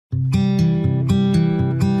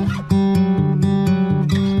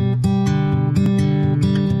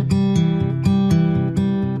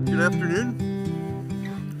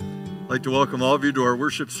like to welcome all of you to our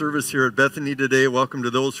worship service here at Bethany today. Welcome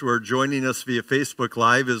to those who are joining us via Facebook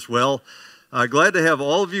Live as well. Glad to have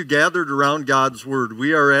all of you gathered around God's Word.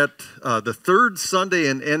 We are at the third Sunday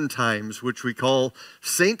in End Times, which we call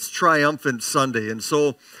Saints Triumphant Sunday. And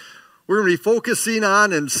so we're going to be focusing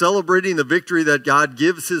on and celebrating the victory that God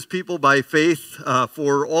gives His people by faith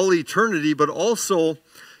for all eternity, but also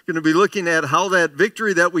going to be looking at how that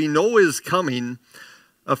victory that we know is coming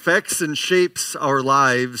affects and shapes our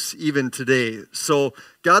lives even today. So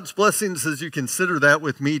God's blessings as you consider that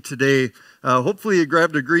with me today. Hopefully you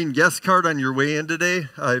grabbed a green guest card on your way in today.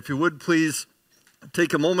 If you would please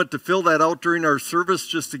take a moment to fill that out during our service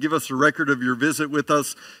just to give us a record of your visit with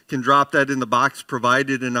us. You can drop that in the box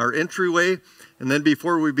provided in our entryway. And then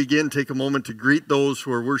before we begin, take a moment to greet those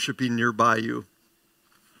who are worshiping nearby you.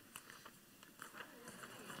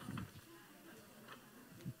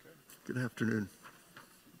 Good afternoon.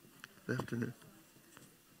 Good afternoon.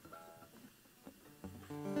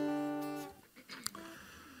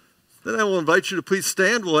 Then I will invite you to please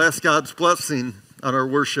stand. We'll ask God's blessing on our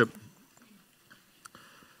worship.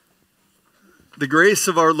 The grace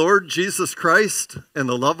of our Lord Jesus Christ and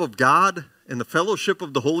the love of God and the fellowship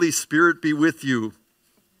of the Holy Spirit be with you.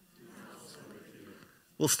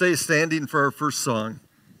 We'll stay standing for our first song.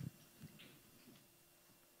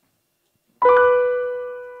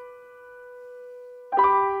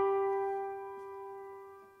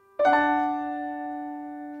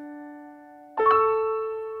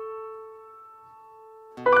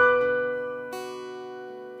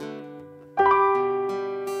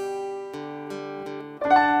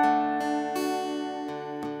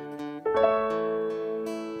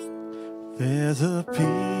 There's a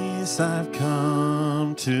peace I've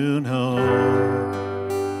come to know,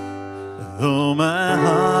 though my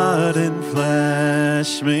heart and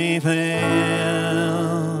flesh may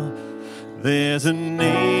fail. There's an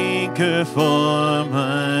anchor for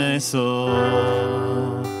my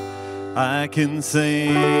soul. I can say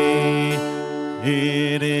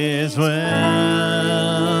it is well.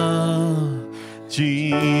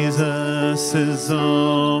 Jesus has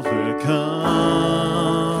overcome,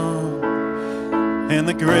 and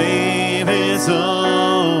the grave is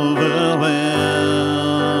overwhelmed.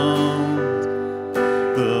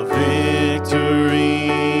 The victory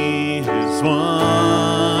is won.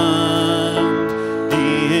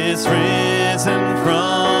 He is risen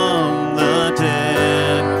from the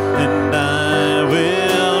dead, and I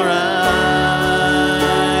will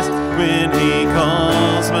rise when He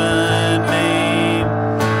calls my name.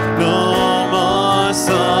 No more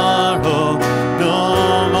sorrow,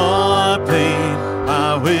 no more pain.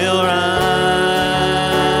 I will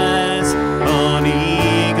rise on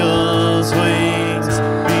eagle's wings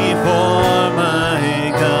before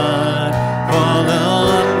my God, fall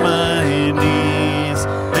on my knees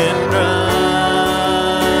and rise.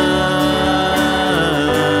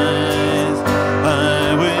 I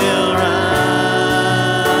will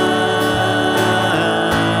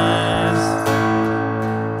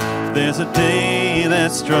rise. There's a day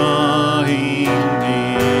that's drawing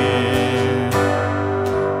near,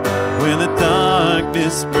 when the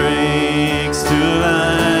darkness breaks to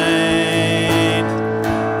light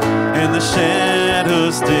and the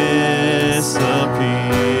shadows disappear,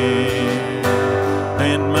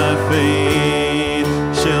 and my faith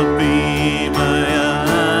shall be my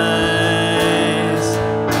eyes.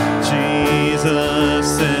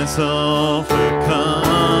 Jesus has overcome,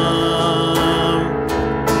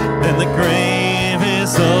 and the grave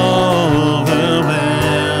is overwhelmed.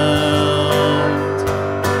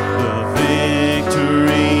 The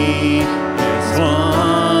victory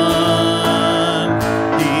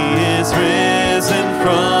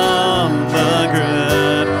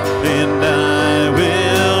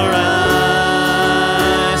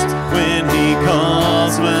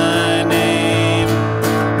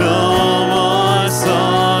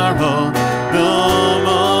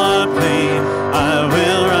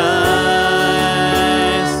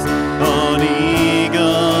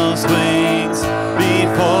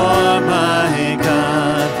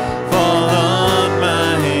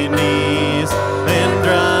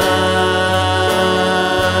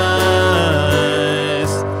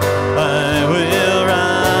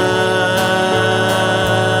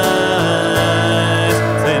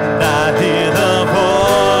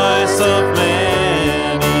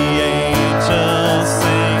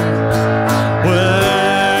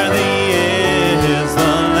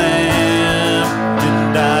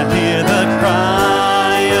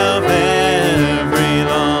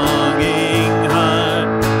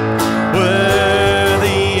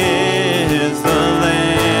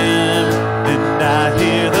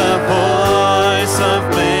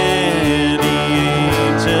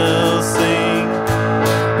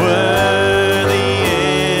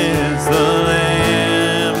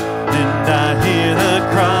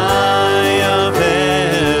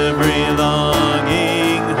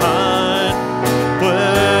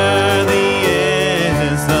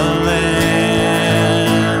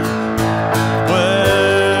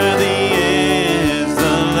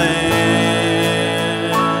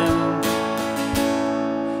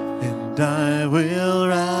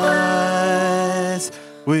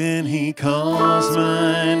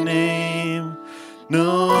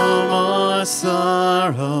no more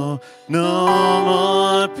sorrow, no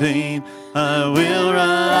more pain. I will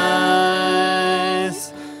rise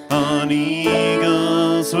on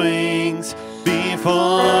eagle's wings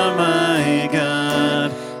before my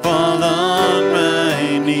God, fall on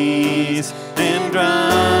my knees and rise.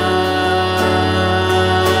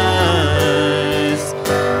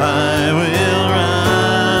 I will rise.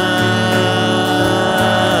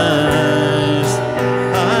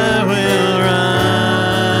 I will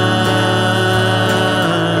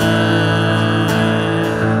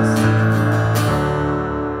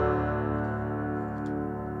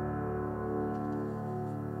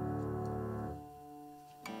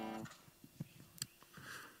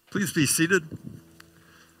Please be seated.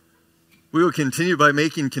 We will continue by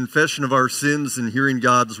making confession of our sins and hearing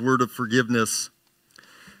God's word of forgiveness.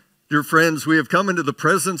 Dear friends, we have come into the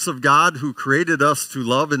presence of God who created us to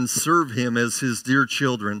love and serve him as his dear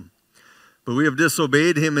children. But we have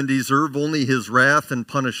disobeyed him and deserve only his wrath and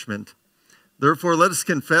punishment. Therefore, let us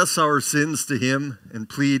confess our sins to him and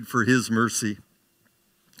plead for his mercy.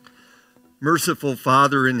 Merciful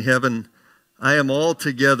Father in heaven, I am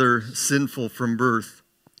altogether sinful from birth.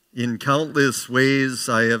 In countless ways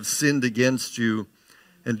I have sinned against you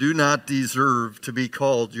and do not deserve to be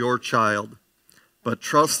called your child. But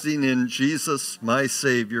trusting in Jesus, my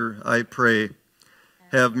Savior, I pray,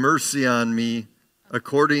 have mercy on me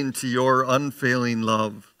according to your unfailing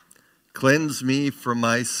love. Cleanse me from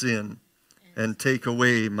my sin and take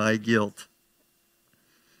away my guilt.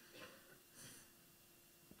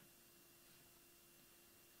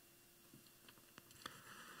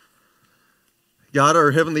 God,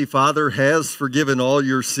 our Heavenly Father, has forgiven all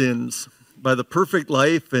your sins. By the perfect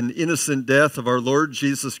life and innocent death of our Lord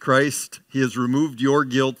Jesus Christ, he has removed your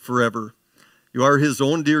guilt forever. You are his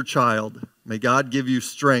own dear child. May God give you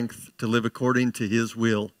strength to live according to his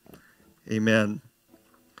will. Amen.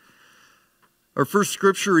 Our first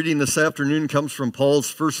scripture reading this afternoon comes from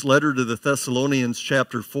Paul's first letter to the Thessalonians,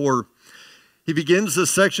 chapter 4. He begins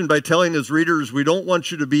this section by telling his readers, we don't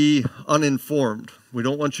want you to be uninformed. We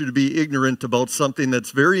don't want you to be ignorant about something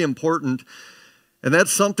that's very important, and that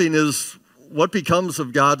something is what becomes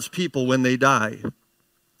of God's people when they die.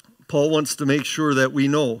 Paul wants to make sure that we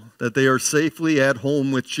know that they are safely at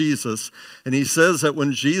home with Jesus, and he says that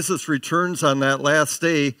when Jesus returns on that last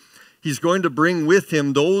day, he's going to bring with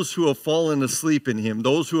him those who have fallen asleep in him,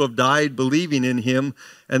 those who have died believing in him,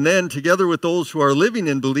 and then together with those who are living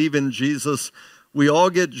and believe in Jesus, we all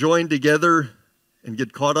get joined together and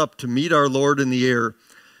get caught up to meet our Lord in the air.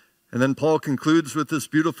 And then Paul concludes with this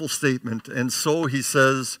beautiful statement, and so he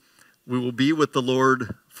says, we will be with the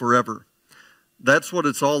Lord forever. That's what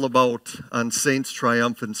it's all about on Saints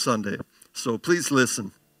Triumphant Sunday. So please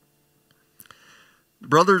listen.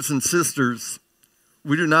 Brothers and sisters,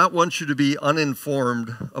 we do not want you to be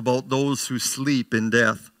uninformed about those who sleep in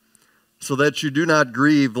death, so that you do not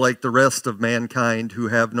grieve like the rest of mankind who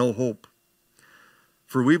have no hope.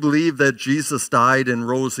 For we believe that Jesus died and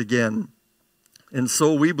rose again, and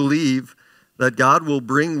so we believe that God will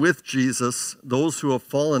bring with Jesus those who have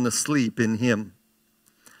fallen asleep in him.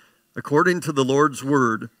 According to the Lord's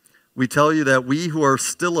word, we tell you that we who are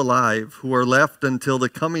still alive, who are left until the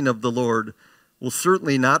coming of the Lord, will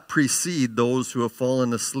certainly not precede those who have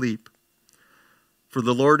fallen asleep. For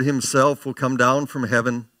the Lord himself will come down from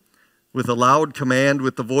heaven with a loud command,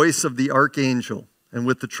 with the voice of the archangel, and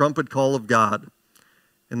with the trumpet call of God,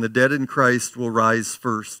 and the dead in Christ will rise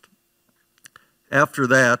first. After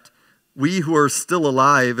that, we who are still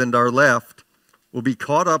alive and are left will be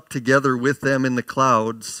caught up together with them in the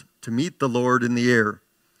clouds to meet the Lord in the air,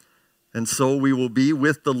 and so we will be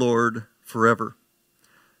with the Lord forever.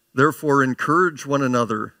 Therefore, encourage one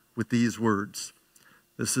another with these words.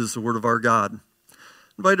 This is the word of our God.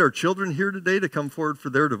 Invite our children here today to come forward for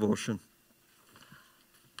their devotion.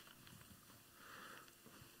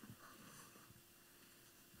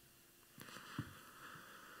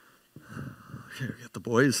 Okay, we got the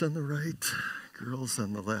boys on the right, girls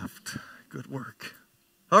on the left. Good work.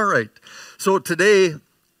 All right. So today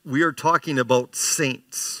we are talking about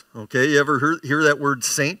saints. Okay, you ever hear that word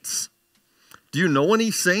saints? Do you know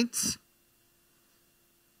any saints?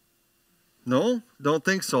 No? Don't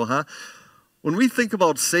think so, huh? When we think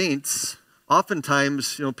about saints,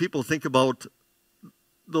 oftentimes, people think about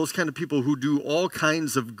those kind of people who do all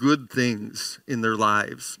kinds of good things in their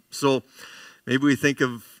lives. So maybe we think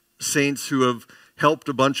of saints who have helped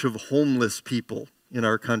a bunch of homeless people in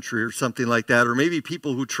our country or something like that, or maybe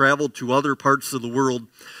people who traveled to other parts of the world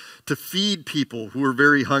to feed people who are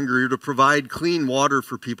very hungry or to provide clean water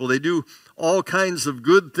for people. They do all kinds of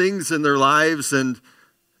good things in their lives, and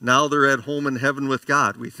Now they're at home in heaven with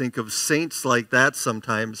God. We think of saints like that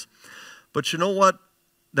sometimes. But you know what?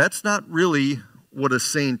 That's not really what a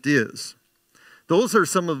saint is. Those are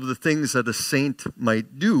some of the things that a saint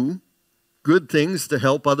might do. Good things to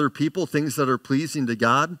help other people, things that are pleasing to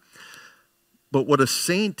God. But what a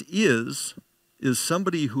saint is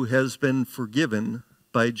somebody who has been forgiven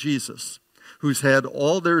by Jesus, who's had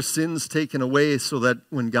all their sins taken away so that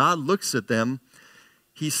when God looks at them,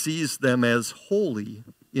 he sees them as holy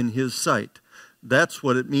in his sight. That's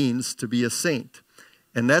what it means to be a saint.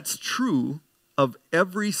 And that's true of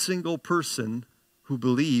every single person who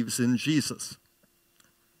believes in Jesus.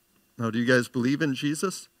 Now, do you guys believe in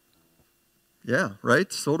Jesus? Yeah,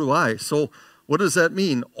 right? So do I. So what does that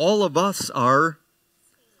mean? All of us are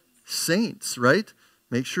saints, right?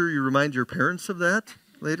 Make sure you remind your parents of that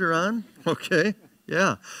later on. Okay,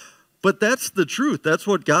 yeah. But that's the truth. That's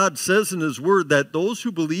what God says in his word, that those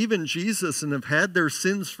who believe in Jesus and have had their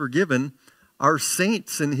sins forgiven are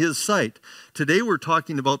saints in his sight. Today we're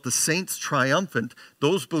talking about the saints triumphant,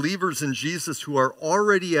 those believers in Jesus who are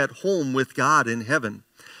already at home with God in heaven.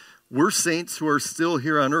 We're saints who are still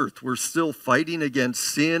here on earth. We're still fighting against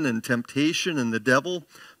sin and temptation and the devil.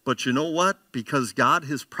 But you know what? Because God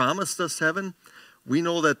has promised us heaven, we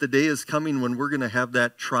know that the day is coming when we're going to have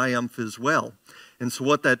that triumph as well. And so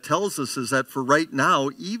what that tells us is that for right now,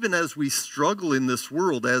 even as we struggle in this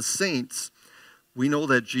world as saints, we know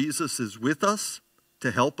that Jesus is with us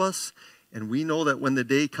to help us. And we know that when the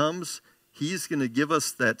day comes, he's going to give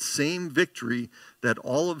us that same victory that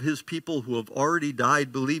all of his people who have already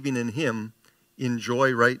died believing in him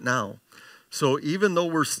enjoy right now. So even though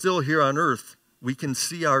we're still here on earth, we can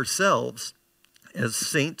see ourselves as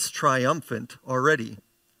saints triumphant already,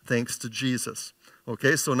 thanks to Jesus.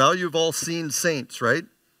 Okay, so now you've all seen saints, right?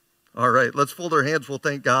 All right, let's fold our hands. We'll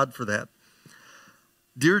thank God for that.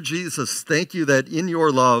 Dear Jesus, thank you that in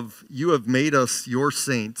your love, you have made us your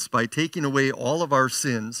saints by taking away all of our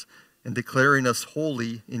sins and declaring us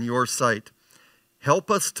holy in your sight.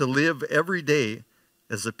 Help us to live every day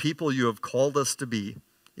as the people you have called us to be.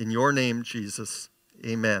 In your name, Jesus,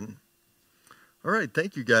 amen. All right,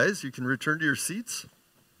 thank you guys. You can return to your seats.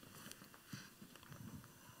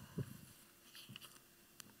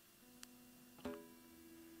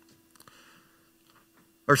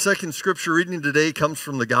 Our second scripture reading today comes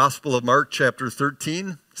from the Gospel of Mark, chapter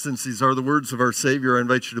 13. Since these are the words of our Savior, I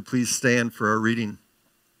invite you to please stand for our reading.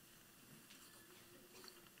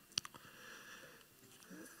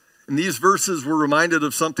 In these verses, we're reminded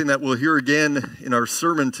of something that we'll hear again in our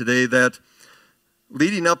sermon today, that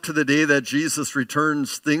leading up to the day that Jesus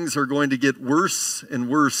returns, things are going to get worse and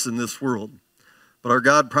worse in this world. But our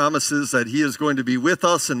God promises that he is going to be with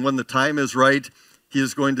us, and when the time is right, he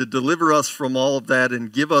is going to deliver us from all of that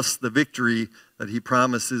and give us the victory that he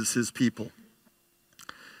promises his people.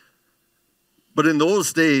 But in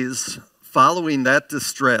those days, following that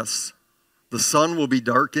distress, the sun will be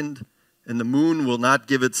darkened, and the moon will not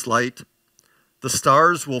give its light. The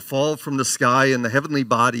stars will fall from the sky, and the heavenly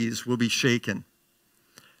bodies will be shaken.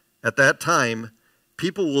 At that time,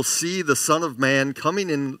 people will see the Son of Man coming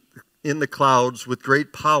in the clouds with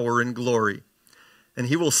great power and glory. And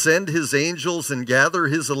he will send his angels and gather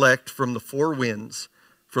his elect from the four winds,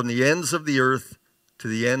 from the ends of the earth to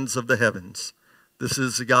the ends of the heavens. This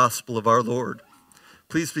is the gospel of our Lord.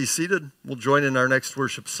 Please be seated. We'll join in our next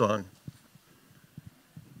worship song.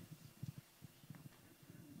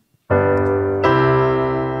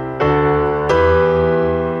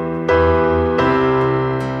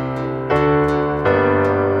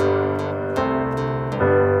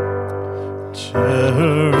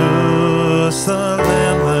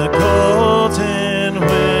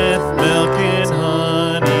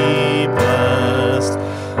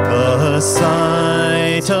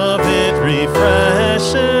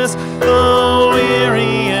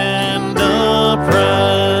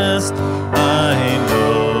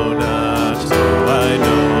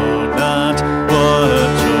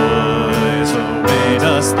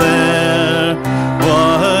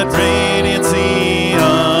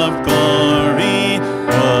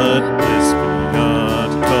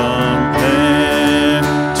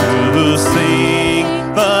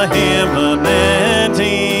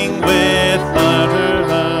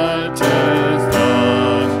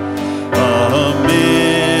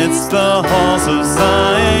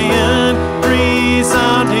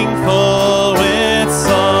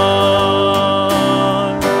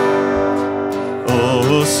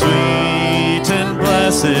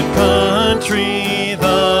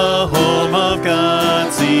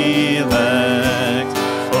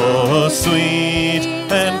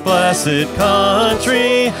 Blessed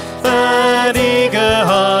country that eager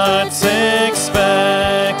hearts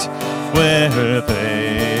expect.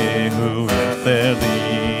 their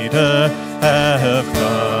leader, have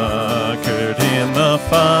conquered in the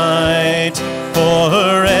fight.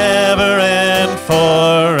 Forever and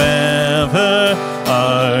forever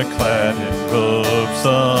are clad in robes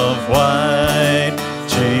of white.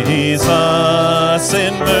 Jesus,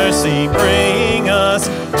 in mercy bring us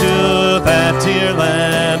to that dear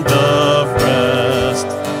land of rest,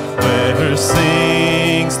 where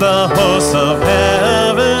sings the host of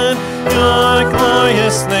heaven, your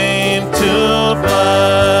glorious name to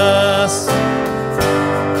bless.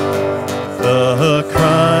 The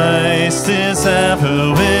Christ is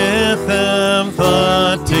ever with them,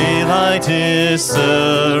 the daylight is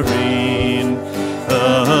serene.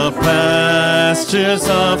 The pastures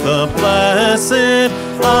of the blessed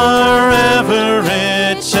are ever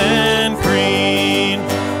rich and green.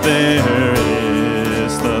 There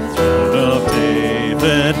is the throne of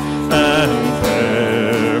David, and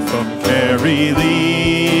there from Carrie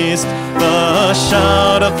least the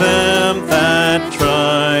shout of them that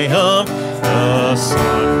triumph, the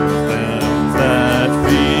song of them that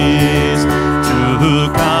feast. To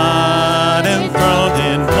God enthroned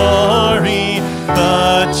in glory,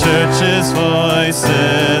 the church's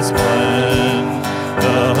voices blend.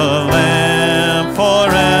 The Lamb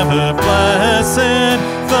forever blessed,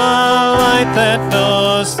 the light that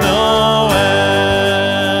knows no end.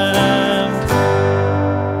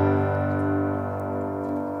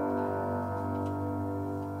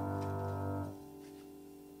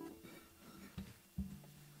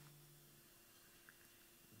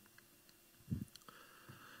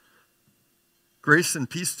 Grace and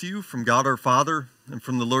peace to you from God our Father and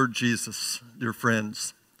from the Lord Jesus, dear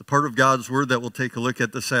friends. The part of God's Word that we'll take a look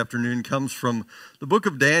at this afternoon comes from the book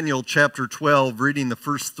of Daniel, chapter 12, reading the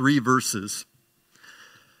first 3 verses.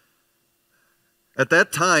 At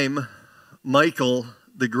that time, Michael,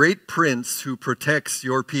 the great prince who protects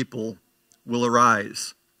your people, will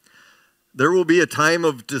arise. There will be a time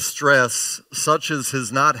of distress such as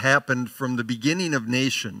has not happened from the beginning of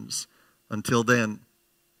nations until then.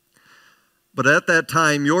 But at that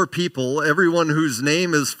time, your people, everyone whose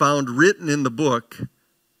name is found written in the book,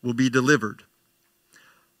 will be delivered.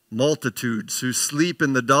 Multitudes who sleep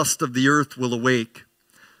in the dust of the earth will awake,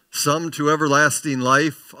 some to everlasting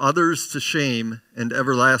life, others to shame and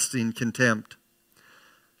everlasting contempt.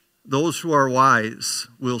 Those who are wise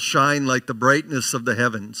will shine like the brightness of the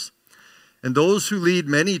heavens, and those who lead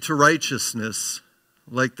many to righteousness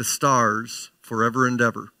like the stars forever and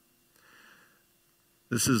ever.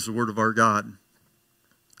 This is the word of our God.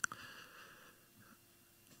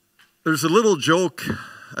 There's a little joke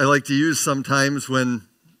I like to use sometimes when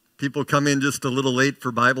people come in just a little late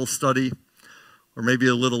for Bible study or maybe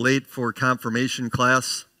a little late for confirmation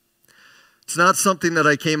class. It's not something that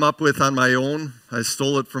I came up with on my own. I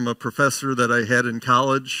stole it from a professor that I had in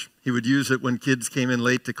college. He would use it when kids came in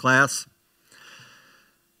late to class.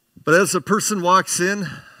 But as a person walks in,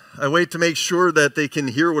 I wait to make sure that they can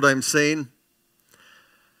hear what I'm saying.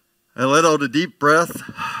 I let out a deep breath,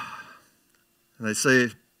 and I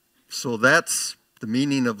say, so that's the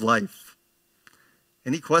meaning of life.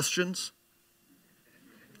 Any questions?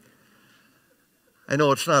 I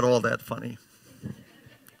know it's not all that funny.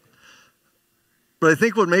 But I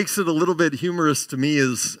think what makes it a little bit humorous to me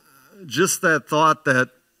is just that thought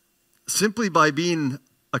that simply by being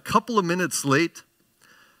a couple of minutes late,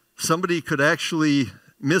 somebody could actually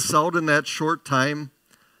miss out in that short time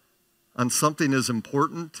on something as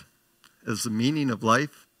important as the meaning of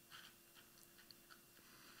life.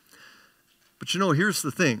 But you know, here's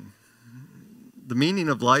the thing. The meaning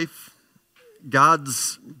of life,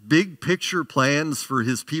 God's big picture plans for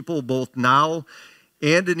his people both now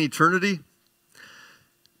and in eternity,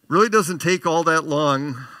 really doesn't take all that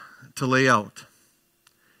long to lay out.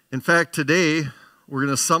 In fact, today, we're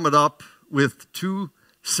going to sum it up with 2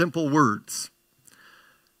 simple words.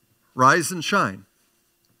 Rise and shine.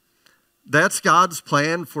 That's God's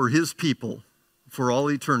plan for his people for all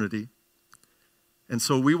eternity. And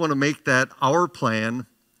so we want to make that our plan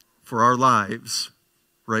for our lives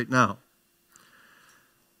right now.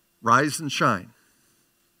 Rise and shine.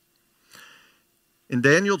 In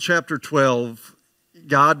Daniel chapter 12,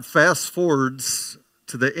 God fast forwards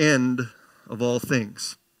to the end of all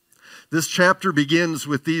things. This chapter begins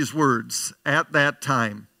with these words, at that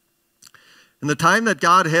time. And the time that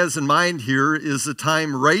God has in mind here is the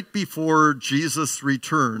time right before Jesus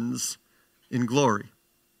returns in glory.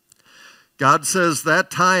 God says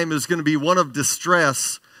that time is going to be one of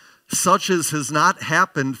distress, such as has not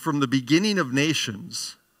happened from the beginning of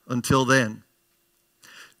nations until then.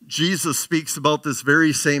 Jesus speaks about this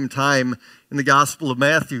very same time in the Gospel of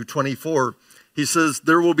Matthew 24. He says,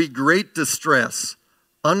 there will be great distress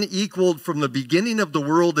unequaled from the beginning of the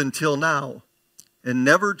world until now, and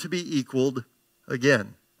never to be equaled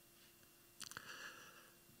again.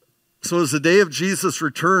 So as the day of Jesus'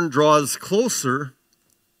 return draws closer,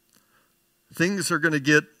 things are going to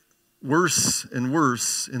get worse and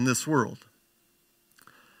worse in this world.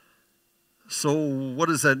 So what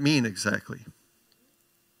does that mean exactly?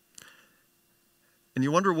 And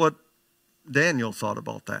you wonder what Daniel thought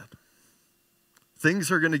about that.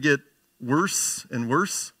 Things are going to get worse and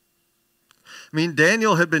worse. I mean,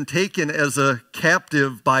 Daniel had been taken as a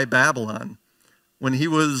captive by Babylon when he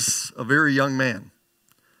was a very young man,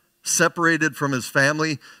 separated from his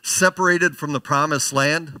family, separated from the promised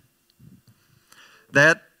land.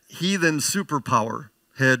 That heathen superpower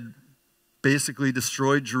had basically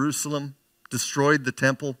destroyed Jerusalem, destroyed the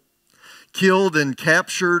temple, killed and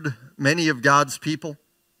captured many of God's people.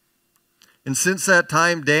 And since that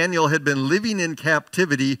time, Daniel had been living in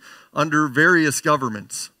captivity under various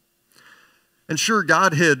governments. And sure,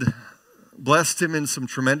 God had blessed him in some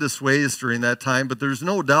tremendous ways during that time, but there's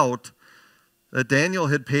no doubt that Daniel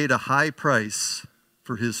had paid a high price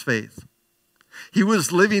for his faith. He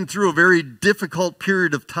was living through a very difficult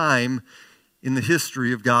period of time in the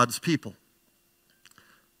history of God's people.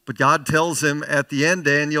 But God tells him at the end,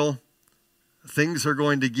 Daniel, things are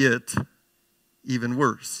going to get even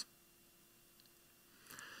worse.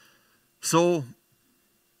 So,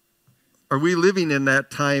 are we living in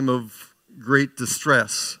that time of great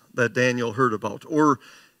distress that Daniel heard about? Or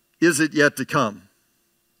is it yet to come?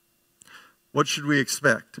 What should we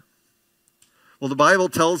expect? Well, the Bible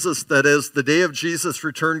tells us that as the day of Jesus'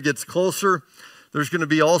 return gets closer, there's going to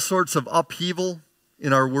be all sorts of upheaval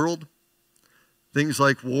in our world. Things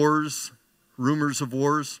like wars, rumors of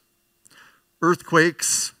wars,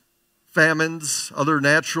 earthquakes, famines, other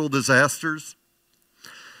natural disasters.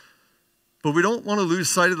 But we don't want to lose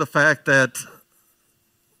sight of the fact that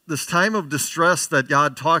this time of distress that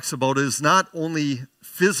God talks about is not only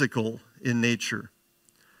physical in nature,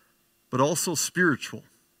 but also spiritual.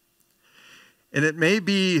 And it may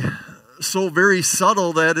be so very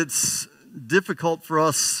subtle that it's difficult for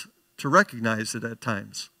us to recognize it at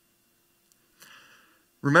times.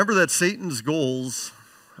 Remember that Satan's goals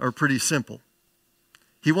are pretty simple.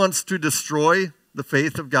 He wants to destroy the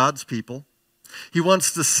faith of God's people. He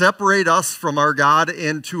wants to separate us from our God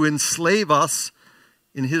and to enslave us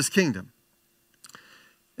in his kingdom.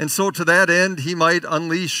 And so to that end, he might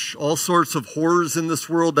unleash all sorts of horrors in this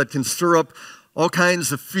world that can stir up all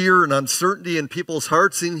kinds of fear and uncertainty in people's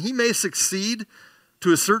hearts. And he may succeed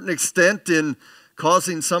to a certain extent in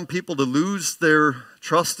causing some people to lose their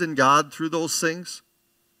trust in God through those things.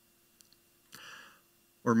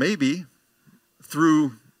 Or maybe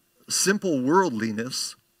through simple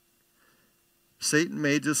worldliness, Satan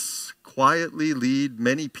may just quietly lead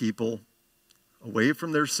many people away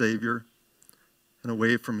from their Savior and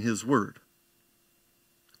away from his word.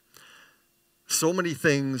 So many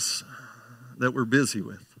things that we're busy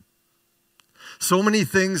with. So many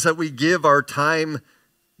things that we give our time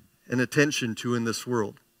and attention to in this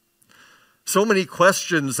world. So many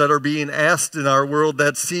questions that are being asked in our world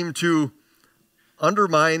that seem to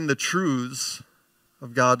undermine the truths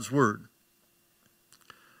of God's word.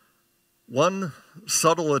 One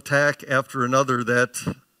subtle attack after another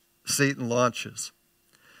that Satan launches.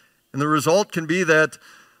 And the result can be that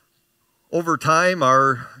over time,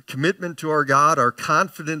 our commitment to our God, our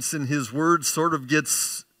confidence in his word sort of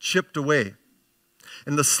gets chipped away.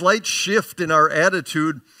 And the slight shift in our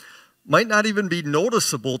attitude might not even be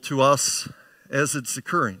noticeable to us as it's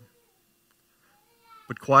occurring.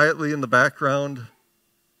 But quietly in the background,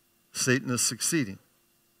 Satan is succeeding.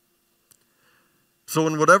 So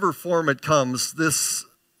in whatever form it comes, this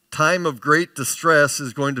time of great distress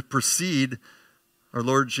is going to precede our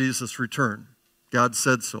Lord Jesus' return. God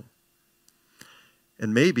said so.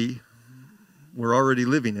 And maybe we're already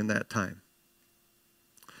living in that time.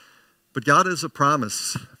 But God has a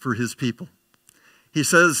promise for his people. He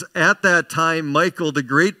says, at that time, Michael, the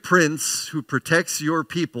great prince who protects your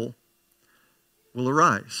people, will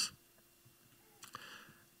arise.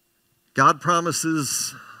 God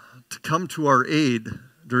promises to come to our aid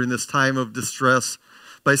during this time of distress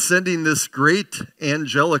by sending this great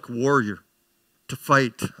angelic warrior to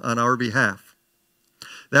fight on our behalf.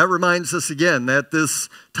 That reminds us again that this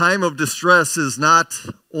time of distress is not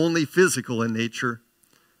only physical in nature,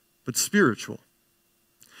 but spiritual.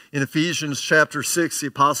 In Ephesians chapter 6, the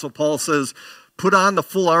Apostle Paul says, put on the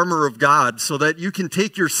full armor of God so that you can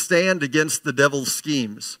take your stand against the devil's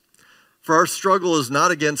schemes. For our struggle is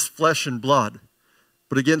not against flesh and blood,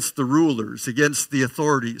 but against the rulers, against the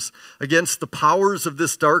authorities, against the powers of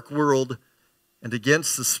this dark world, and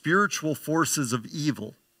against the spiritual forces of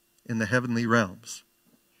evil in the heavenly realms.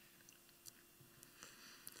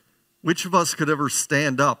 Which of us could ever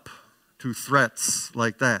stand up to threats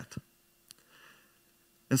like that?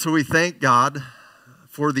 And so we thank God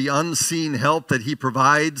for the unseen help that he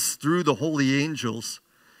provides through the holy angels.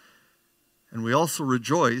 And we also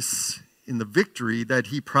rejoice in the victory that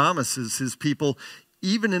he promises his people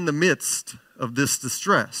even in the midst of this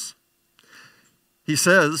distress. He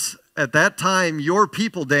says, at that time, your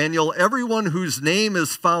people, Daniel, everyone whose name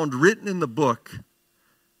is found written in the book,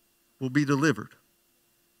 will be delivered.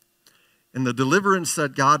 And the deliverance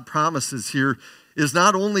that God promises here is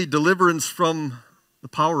not only deliverance from the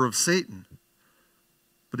power of Satan,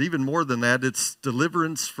 but even more than that, it's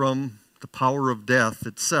deliverance from the power of death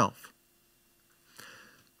itself.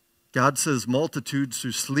 God says multitudes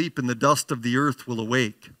who sleep in the dust of the earth will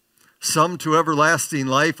awake, some to everlasting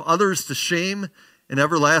life, others to shame and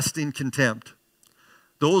everlasting contempt.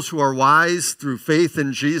 Those who are wise through faith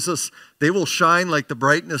in Jesus, they will shine like the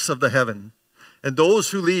brightness of the heaven. And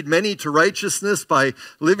those who lead many to righteousness by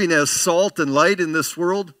living as salt and light in this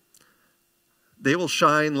world, they will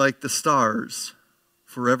shine like the stars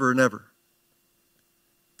forever and ever.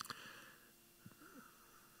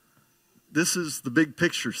 This is the big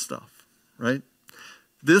picture stuff, right?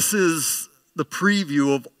 This is the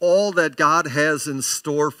preview of all that God has in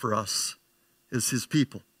store for us as his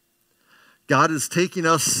people. God is taking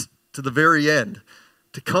us to the very end,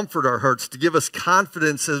 to comfort our hearts, to give us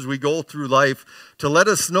confidence as we go through life, to let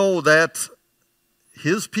us know that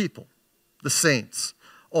his people, the saints,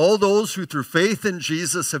 all those who through faith in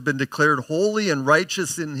Jesus have been declared holy and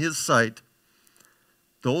righteous in his sight,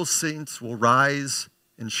 those saints will rise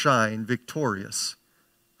and shine victorious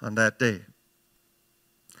on that day.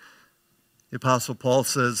 The Apostle Paul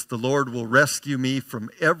says, the Lord will rescue me from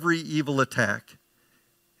every evil attack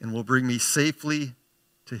and will bring me safely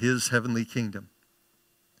to his heavenly kingdom.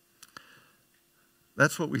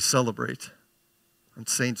 That's what we celebrate on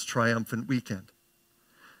Saints' Triumphant Weekend.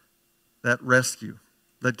 That rescue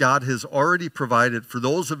that God has already provided for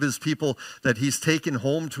those of his people that he's taken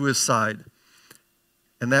home to his side.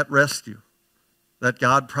 And that rescue that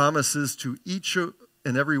God promises to each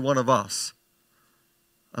and every one of us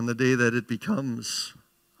on the day that it becomes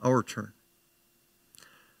our turn.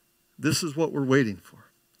 This is what we're waiting for.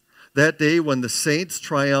 That day when the saints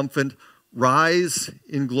triumphant rise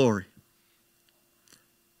in glory.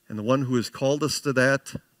 And the one who has called us to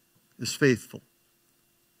that is faithful,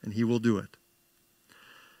 and he will do it.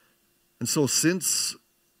 And so since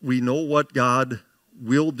we know what God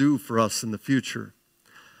will do for us in the future,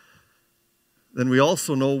 then we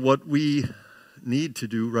also know what we need to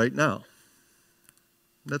do right now.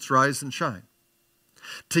 Let's rise and shine.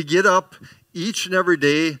 To get up each and every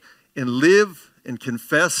day and live and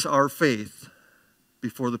confess our faith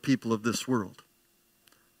before the people of this world.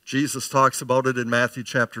 Jesus talks about it in Matthew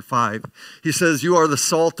chapter 5. He says, you are the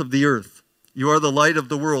salt of the earth. You are the light of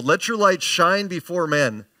the world. Let your light shine before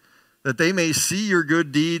men, that they may see your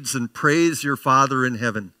good deeds and praise your Father in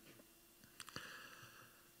heaven.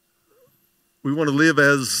 We want to live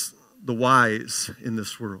as the wise in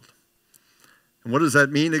this world. And what does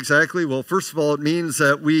that mean exactly? Well, first of all, it means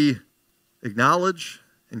that we acknowledge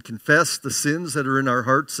and confess the sins that are in our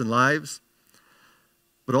hearts and lives,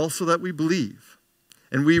 but also that we believe.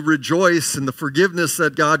 And we rejoice in the forgiveness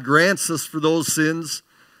that God grants us for those sins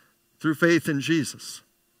through faith in Jesus.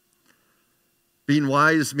 Being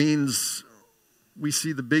wise means we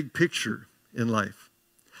see the big picture in life.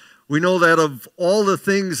 We know that of all the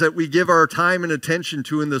things that we give our time and attention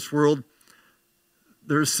to in this world,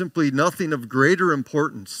 there is simply nothing of greater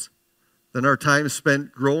importance than our time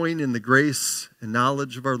spent growing in the grace and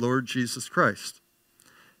knowledge of our Lord Jesus Christ.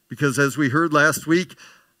 Because as we heard last week,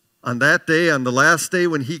 on that day, on the last day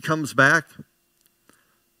when he comes back,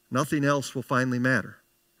 nothing else will finally matter.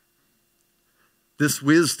 This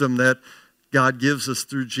wisdom that God gives us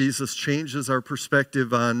through Jesus changes our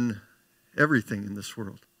perspective on everything in this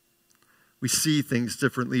world. We see things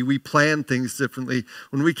differently. We plan things differently.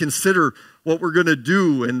 When we consider what we're going to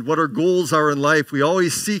do and what our goals are in life, we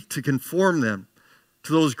always seek to conform them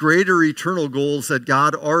to those greater eternal goals that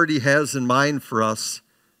God already has in mind for us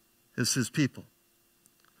as his people.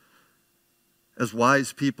 As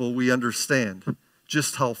wise people, we understand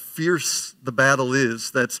just how fierce the battle is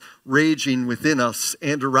that's raging within us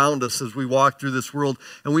and around us as we walk through this world.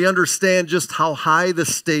 And we understand just how high the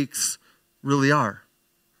stakes really are.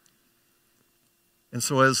 And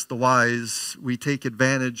so as the wise, we take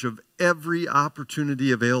advantage of every opportunity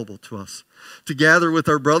available to us to gather with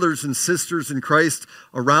our brothers and sisters in Christ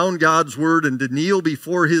around God's word and to kneel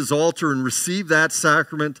before his altar and receive that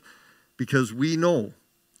sacrament because we know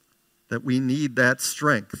that we need that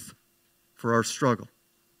strength for our struggle.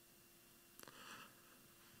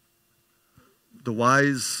 The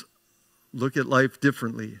wise look at life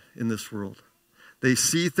differently in this world. They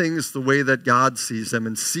see things the way that God sees them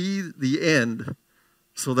and see the end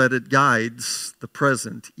so that it guides the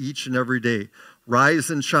present each and every day.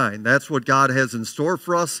 Rise and shine. That's what God has in store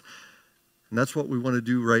for us, and that's what we want to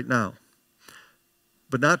do right now.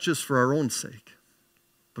 But not just for our own sake,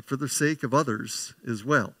 but for the sake of others as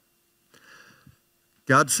well.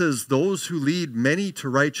 God says, those who lead many to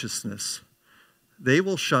righteousness, they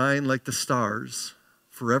will shine like the stars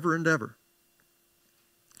forever and ever.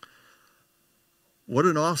 What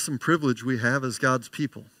an awesome privilege we have as God's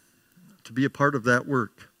people to be a part of that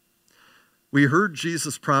work. We heard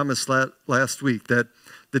Jesus promise last week that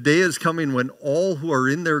the day is coming when all who are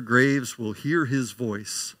in their graves will hear his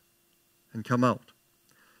voice and come out.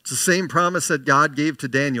 It's the same promise that God gave to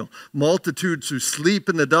Daniel. Multitudes who sleep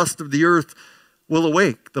in the dust of the earth will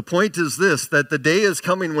awake. The point is this, that the day is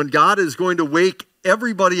coming when God is going to wake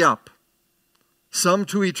everybody up. Some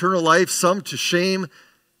to eternal life, some to shame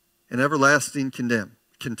and everlasting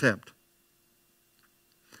contempt.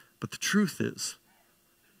 But the truth is,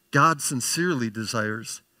 God sincerely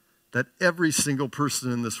desires that every single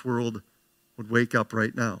person in this world would wake up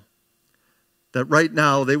right now. That right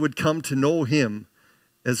now they would come to know him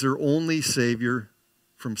as their only Savior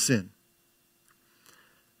from sin.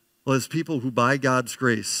 Well, as people who by God's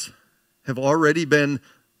grace have already been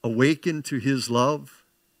awakened to his love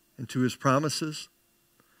and to his promises,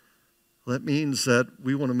 that means that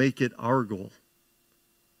we want to make it our goal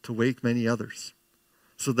to wake many others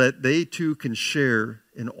so that they too can share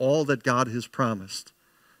in all that God has promised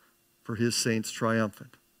for his saints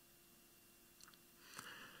triumphant.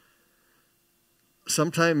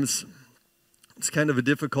 Sometimes it's kind of a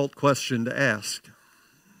difficult question to ask.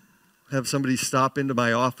 Have somebody stop into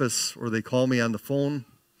my office or they call me on the phone.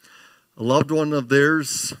 A loved one of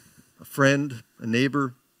theirs, a friend, a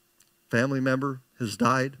neighbor, family member has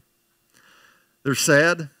died. They're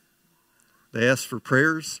sad. They ask for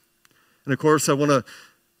prayers. And of course, I want to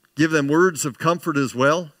give them words of comfort as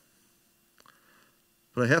well.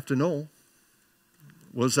 But I have to know,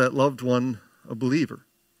 was that loved one a believer?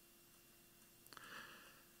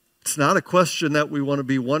 It's not a question that we want to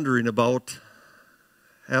be wondering about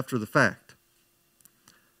after the fact.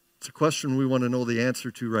 It's a question we want to know the answer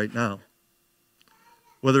to right now.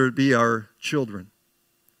 Whether it be our children,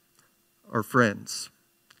 our friends,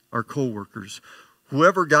 our co-workers,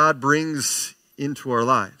 whoever God brings into our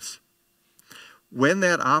lives. When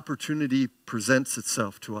that opportunity presents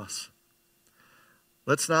itself to us,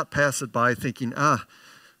 let's not pass it by thinking,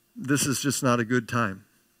 this is just not a good time.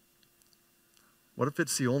 What if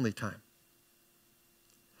it's the only time?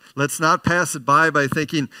 Let's not pass it by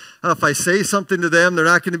thinking, if I say something to them, they're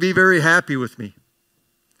not going to be very happy with me.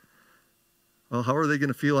 Well, how are they going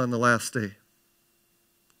to feel on the last day?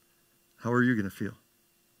 How are you going to feel?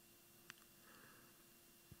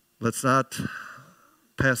 Let's not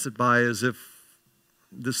pass it by as if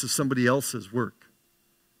this is somebody else's work.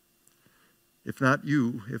 If not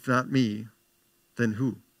you, if not me, then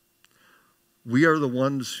who? We are the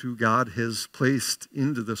ones who God has placed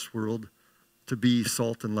into this world to be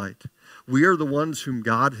salt and light. We are the ones whom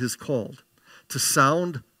God has called to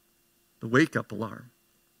sound the wake-up alarm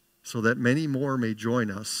so that many more may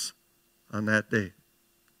join us on that day.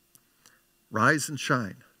 Rise and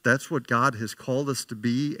shine. That's what God has called us to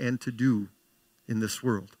be and to do in this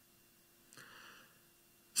world.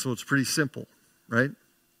 So it's pretty simple, right?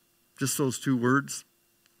 Just those two words.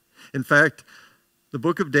 In fact, the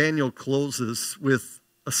book of Daniel closes with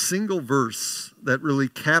a single verse that really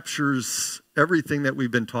captures everything that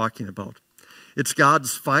we've been talking about. It's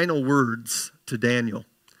God's final words to Daniel.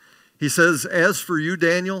 He says, "As for you,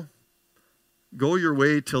 Daniel, go your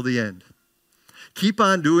way till the end. Keep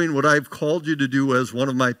on doing what I've called you to do as one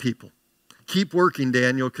of my people. Keep working,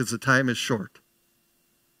 Daniel, because the time is short.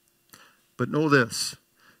 But know this,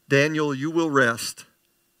 Daniel, you will rest,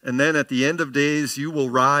 and then at the end of days, you will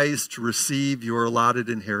rise to receive your allotted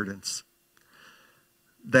inheritance."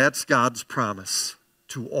 That's God's promise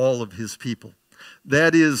to all of his people.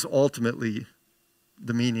 That is ultimately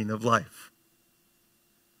the meaning of life.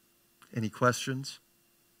 Any questions?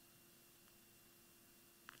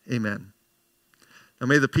 Amen. Now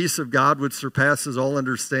may the peace of God, which surpasses all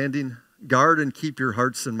understanding, guard and keep your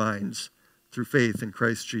hearts and minds through faith in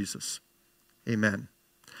Christ Jesus. Amen.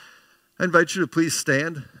 I invite you to please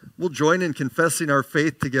stand. We'll join in confessing our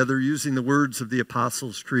faith together using the words of the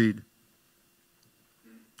Apostles' Creed.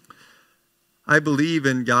 I believe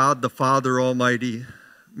in God the Father Almighty,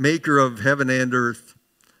 maker of heaven and earth.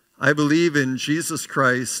 I believe in Jesus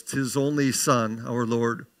Christ, his only Son, our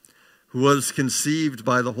Lord, who was conceived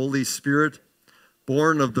by the Holy Spirit,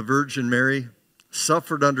 born of the Virgin Mary,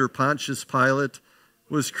 suffered under Pontius Pilate,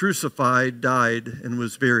 was crucified, died, and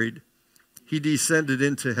was buried. He descended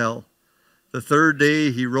into hell. The third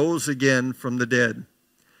day he rose again from the dead.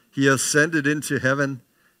 He ascended into heaven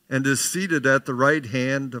and is seated at the right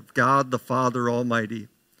hand of God the Father Almighty.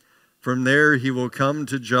 From there he will come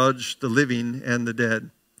to judge the living and the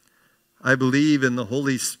dead. I believe in the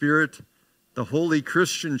Holy Spirit, the holy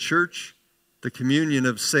Christian church, the communion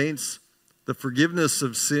of saints, the forgiveness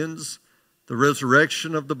of sins, the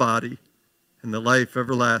resurrection of the body, and the life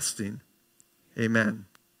everlasting. Amen.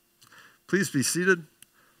 Please be seated.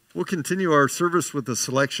 We'll continue our service with a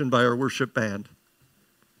selection by our worship band.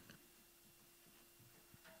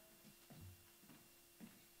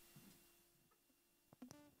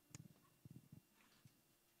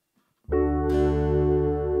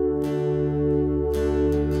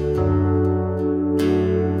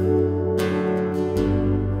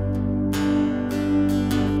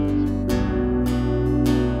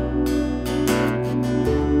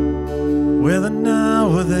 Whether now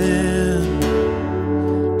or then,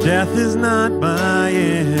 death is not my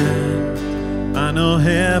end. I know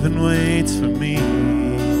heaven waits for me.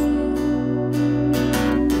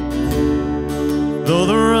 Though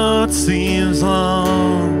the road seems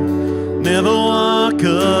long, never walk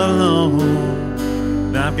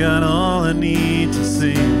alone. I've got all I need to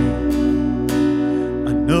see.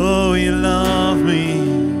 I know you love me.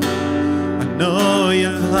 I know you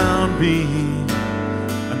found me.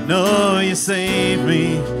 I know you saved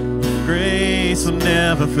me. Grace will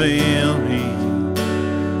never fail me.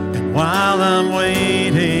 And while I'm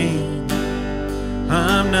waiting,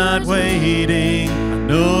 I'm not waiting. I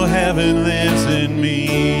know heaven lives in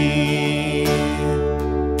me.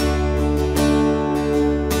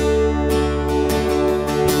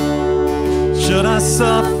 Should I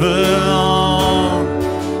suffer long?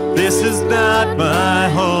 This is not my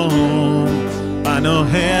home. I know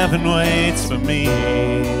heaven waits for me.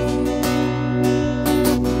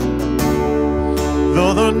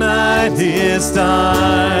 Though the night is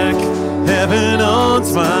dark, heaven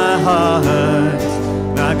owns my heart.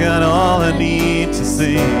 I got all I need to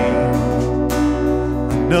see. I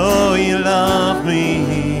know you love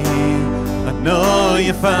me. I know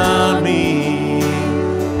you found me.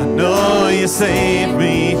 I know you saved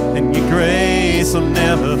me, and your grace will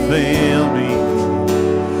never fail me.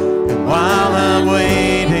 And while I'm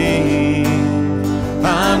waiting,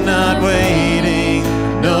 I'm not waiting.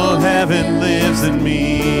 I know heaven lives in me.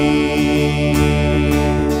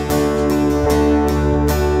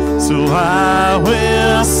 So I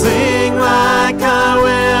will sing like I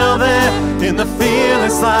will there in the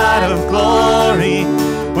fearless light of glory,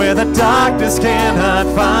 where the darkness cannot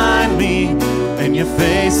find me, and your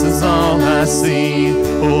face is all I see.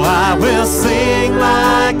 Oh, I will sing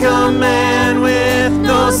like a man with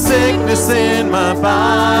no sickness in my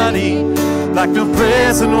body, like no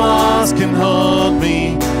prison walls can hold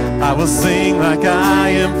me. I will sing like I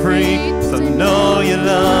am free, 'cause I know you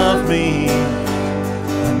love me.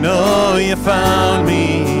 I know you found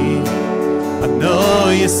me. I know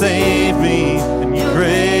you saved me, and your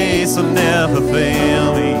grace will never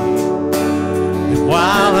fail me. And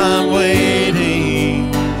while I'm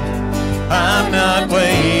waiting, I'm not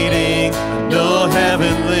waiting. I know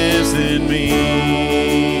heaven lives in me.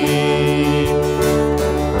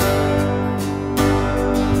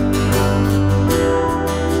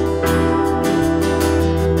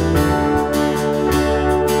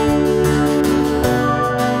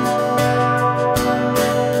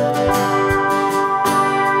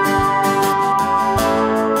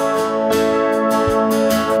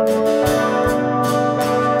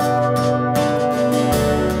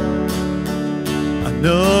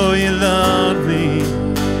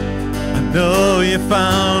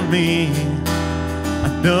 Found me. I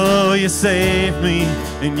know you saved me,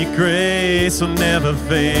 and your grace will never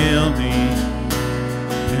fail me.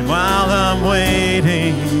 And while I'm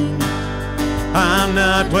waiting, I'm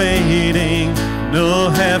not waiting. No,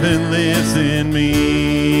 heaven lives in me.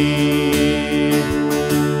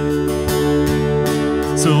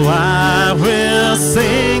 So I will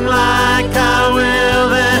sing like I will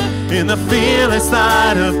there in the fearless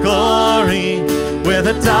light of glory, where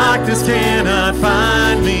the darkness cannot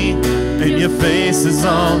find me, and your face is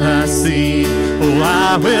all I see. Oh,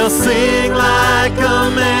 I will sing like a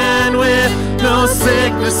man with no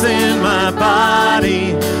sickness in my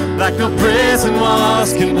body, like no prison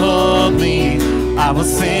walls can hold me. I will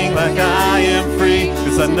sing like I am free,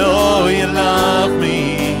 'cause I know you love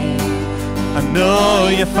me. I know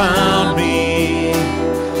you found me.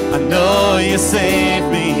 I know you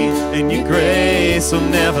saved me, and your grace will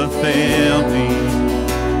never fail me.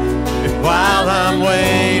 And while I'm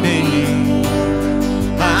waiting,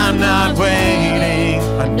 I'm not waiting.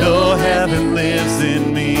 I know heaven lives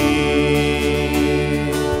in me.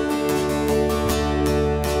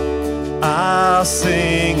 I'll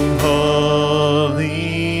sing holy,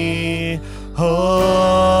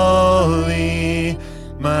 holy.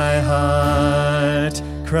 My heart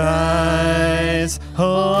cries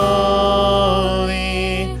holy,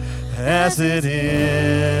 as it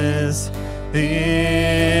is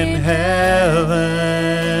in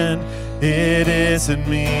heaven, it is in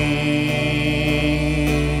me.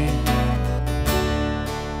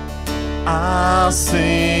 I'll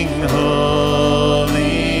sing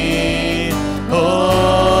holy,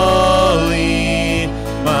 holy.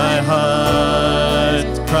 My heart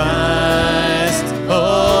cries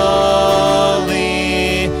holy,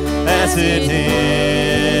 as it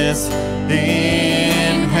is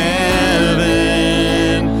in heaven,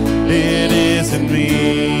 it is in me.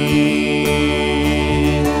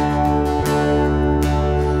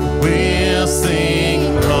 We'll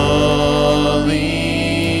sing holy,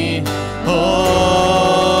 holy.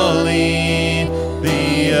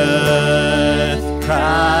 The earth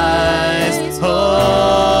cries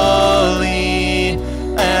holy,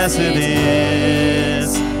 as it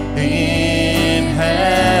is in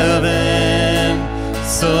heaven,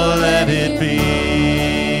 so let it be.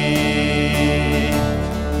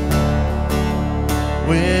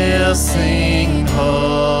 We'll sing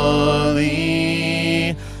holy,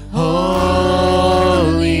 holy.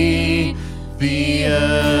 The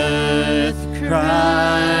earth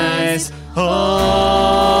cries holy,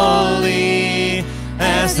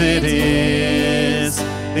 as it is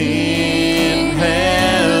in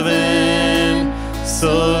heaven,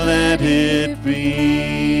 so let it be.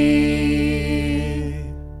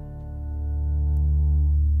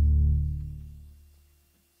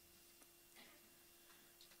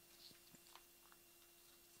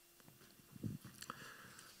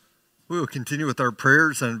 We will continue with our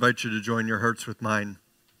prayers. I invite you to join your hearts with mine.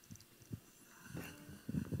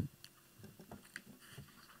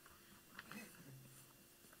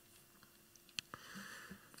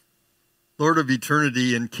 Lord of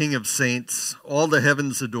eternity and King of saints, all the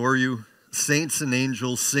heavens adore you. Saints and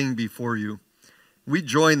angels sing before you. We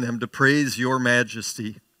join them to praise your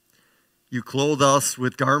majesty. You clothe us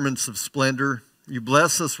with garments of splendor. You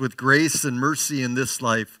bless us with grace and mercy in this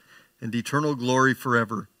life and eternal glory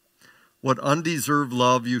forever. What undeserved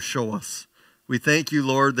love you show us. We thank you,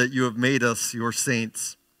 Lord, that you have made us your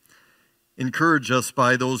saints. Encourage us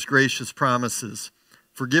by those gracious promises.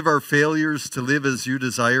 Forgive our failures to live as you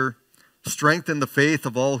desire. Strengthen the faith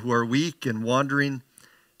of all who are weak and wandering,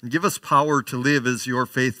 and give us power to live as your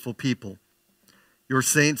faithful people. Your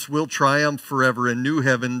saints will triumph forever in new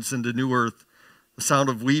heavens and a new earth. The sound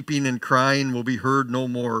of weeping and crying will be heard no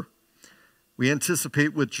more. We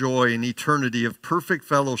anticipate with joy an eternity of perfect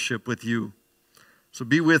fellowship with you. So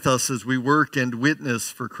be with us as we work and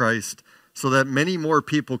witness for Christ, so that many more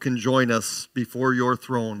people can join us before your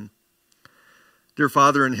throne. Dear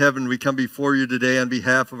Father in heaven, we come before you today on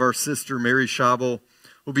behalf of our sister Mary Shabo, who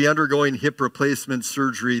will be undergoing hip replacement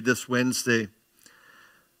surgery this Wednesday.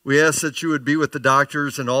 We ask that you would be with the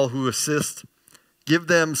doctors and all who assist. Give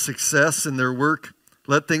them success in their work.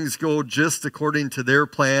 Let things go just according to their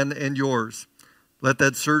plan and yours. Let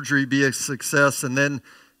that surgery be a success, and then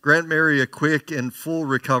grant Mary a quick and full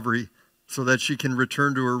recovery so that she can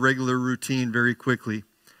return to her regular routine very quickly.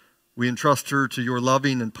 We entrust her to your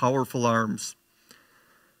loving and powerful arms.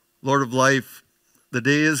 Lord of life, the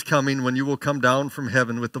day is coming when you will come down from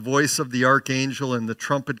heaven with the voice of the archangel and the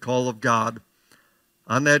trumpet call of God.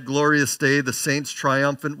 On that glorious day, the saints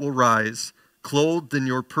triumphant will rise, clothed in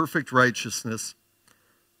your perfect righteousness.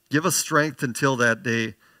 Give us strength until that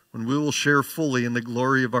day, when we will share fully in the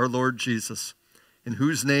glory of our Lord Jesus, in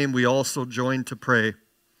whose name we also join to pray.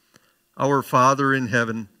 Our Father in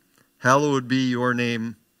heaven, hallowed be your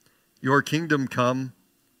name. Your kingdom come,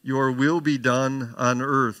 your will be done on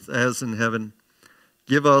earth as in heaven.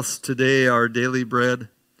 Give us today our daily bread.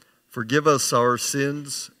 Forgive us our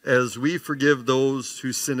sins, as we forgive those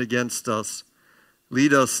who sin against us.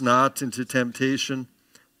 Lead us not into temptation,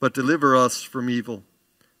 but deliver us from evil.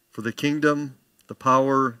 For the kingdom, the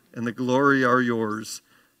power, and the glory are yours,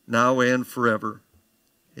 now and forever.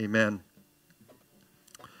 Amen.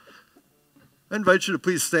 I invite you to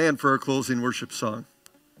please stand for our closing worship song.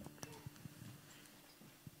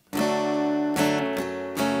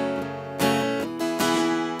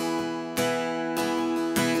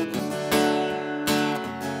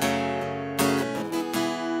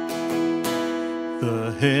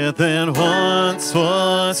 The head that once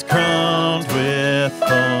was crowned with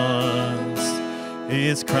thorns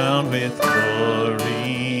is crowned with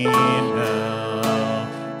glory now.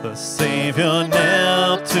 The Savior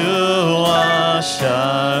knelt to wash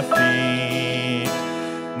our feet.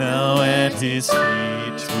 Now at his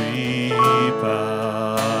feet we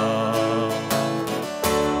bow.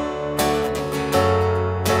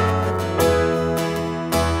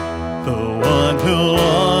 The one who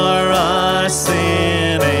wore our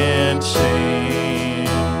sin and shame,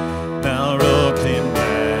 now robed in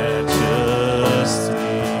majesty.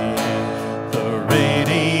 The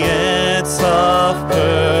radiance of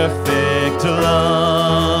perfect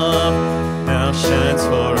love now shines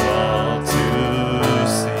for all to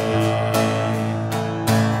see.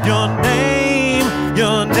 Your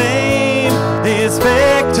name is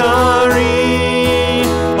victory.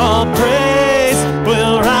 All praise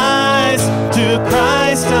will rise to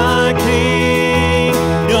Christ our King.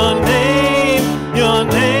 Your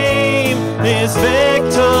name is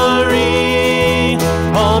victory.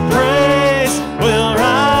 All praise will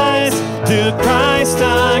rise to Christ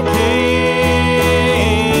our King.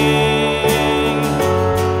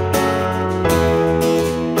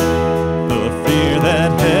 The fear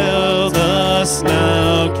that held us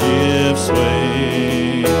now gives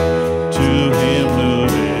way to him who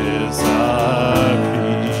is our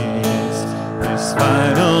peace. His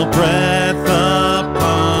final breath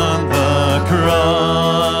upon the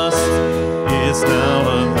cross is now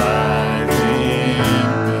alive in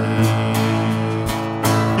me.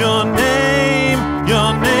 Your name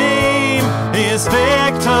is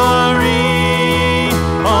victory.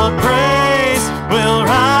 All praise will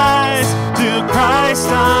rise to Christ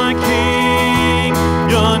our King.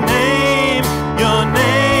 Your name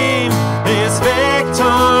is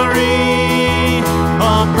victory.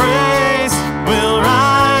 All praise will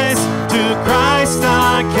rise to Christ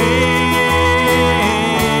our King.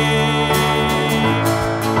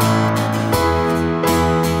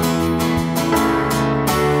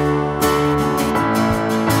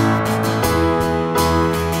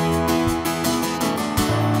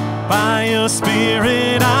 By your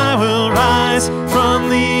Spirit I will rise from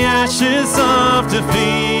the ashes of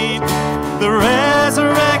defeat. The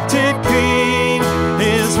resurrected King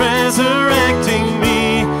is resurrecting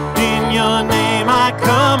me. In your name I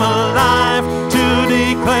come alive to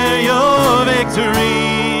declare your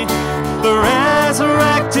victory. The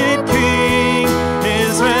resurrected King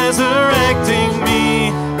is resurrecting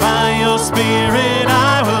me. By your Spirit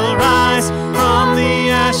I will rise from the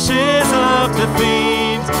ashes of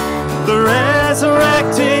defeat. The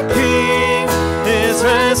resurrected King is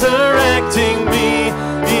resurrecting me.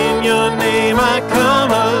 In your name I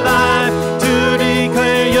come alive to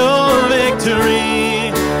declare your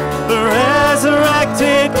victory. The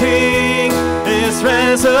resurrected King is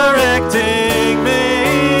resurrecting me.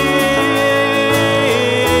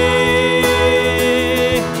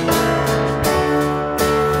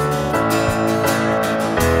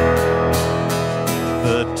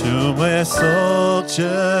 The tomb where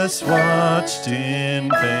soldiers watched in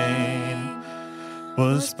vain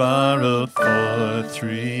was borrowed for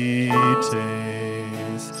 3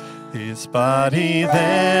 days. His body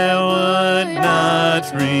there would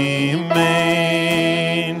not remain.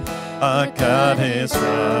 Our God has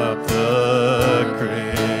robbed the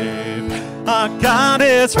grave. Our God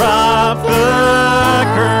has robbed the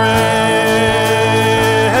grave.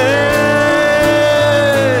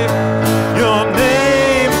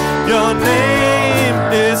 Your name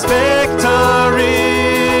is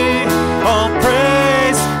victory. All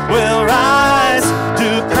praise will rise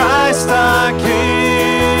to Christ our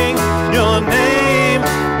King. Your name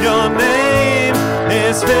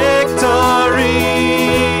is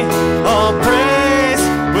victory. All praise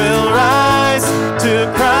will rise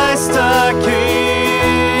to Christ our King.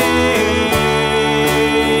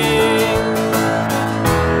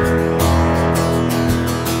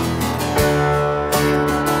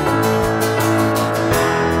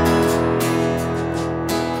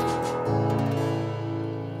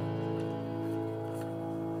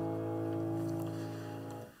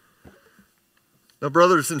 Now,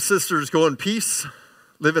 brothers and sisters, go in peace,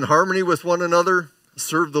 live in harmony with one another,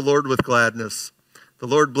 serve the Lord with gladness. The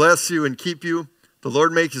Lord bless you and keep you. The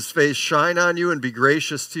Lord make his face shine on you and be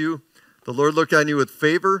gracious to you. The Lord look on you with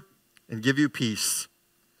favor and give you peace.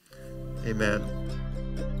 Amen.